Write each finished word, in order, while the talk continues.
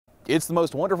It's the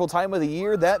most wonderful time of the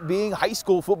year, that being high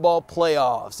school football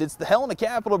playoffs. It's the Helena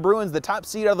Capital Bruins, the top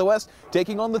seed out of the West,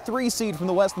 taking on the 3 seed from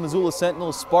the West, the Missoula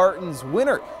Sentinel Spartans.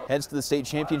 Winner heads to the state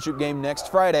championship game next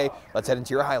Friday. Let's head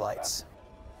into your highlights.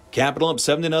 Capital up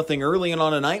 7-0 early, and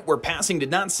on a night where passing did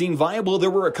not seem viable, there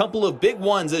were a couple of big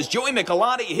ones as Joey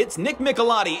Michelotti hits Nick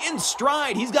Michelotti in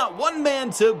stride. He's got one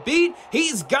man to beat.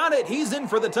 He's got it. He's in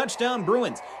for the touchdown.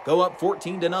 Bruins go up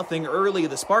 14-0 early.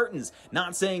 The Spartans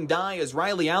not saying die as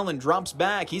Riley Allen drops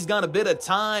back. He's got a bit of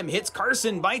time. Hits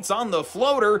Carson, bites on the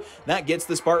floater. That gets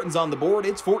the Spartans on the board.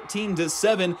 It's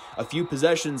 14-7. A few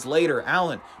possessions later,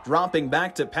 Allen dropping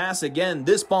back to pass again.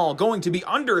 This ball going to be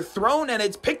underthrown, and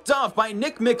it's picked off by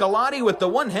Nick Michelotti with the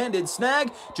one-handed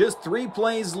snag. Just 3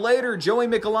 plays later, Joey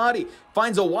Michelotti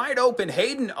finds a wide open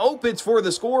Hayden Opitz for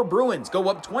the score. Bruins go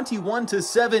up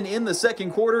 21-7 in the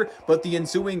second quarter, but the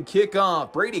ensuing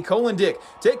kickoff, Brady Kolendick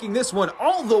taking this one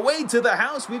all the way to the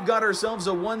house. We've got ourselves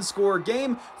a 1-score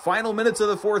game. Final minutes of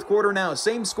the fourth quarter now.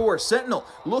 Same score. Sentinel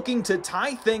looking to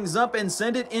tie things up and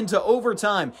send it into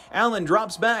overtime. Allen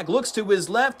drops back, looks to his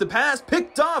left. The pass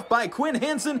picked off by Quinn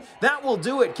Hansen. That will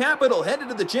do it. Capital headed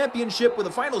to the championship with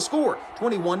a final score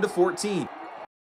 21-14.